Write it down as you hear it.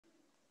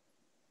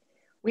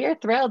We are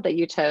thrilled that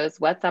you chose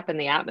What's Up in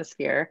the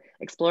Atmosphere,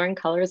 Exploring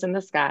Colors in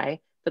the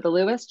Sky for the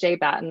Lewis J.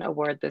 Batten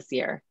Award this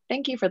year.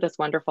 Thank you for this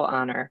wonderful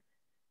honor.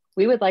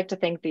 We would like to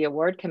thank the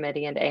award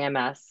committee and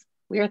AMS.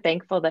 We are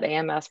thankful that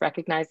AMS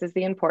recognizes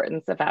the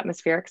importance of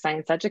atmospheric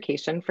science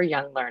education for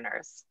young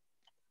learners.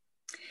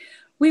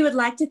 We would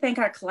like to thank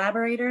our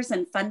collaborators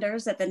and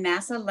funders at the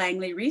NASA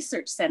Langley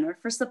Research Center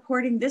for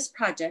supporting this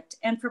project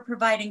and for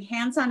providing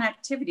hands-on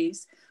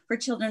activities for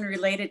children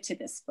related to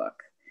this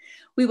book.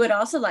 We would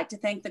also like to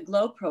thank the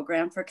GLOBE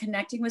program for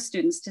connecting with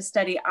students to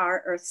study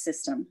our Earth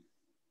system.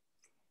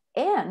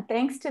 And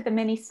thanks to the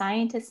many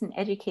scientists and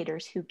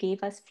educators who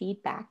gave us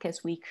feedback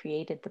as we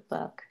created the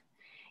book.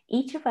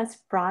 Each of us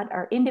brought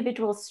our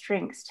individual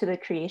strengths to the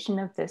creation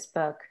of this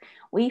book.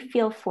 We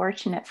feel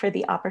fortunate for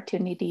the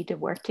opportunity to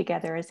work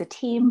together as a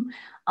team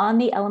on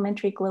the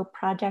Elementary Globe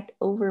project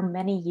over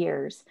many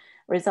years,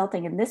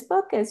 resulting in this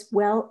book as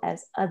well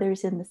as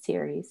others in the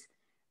series.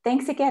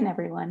 Thanks again,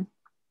 everyone.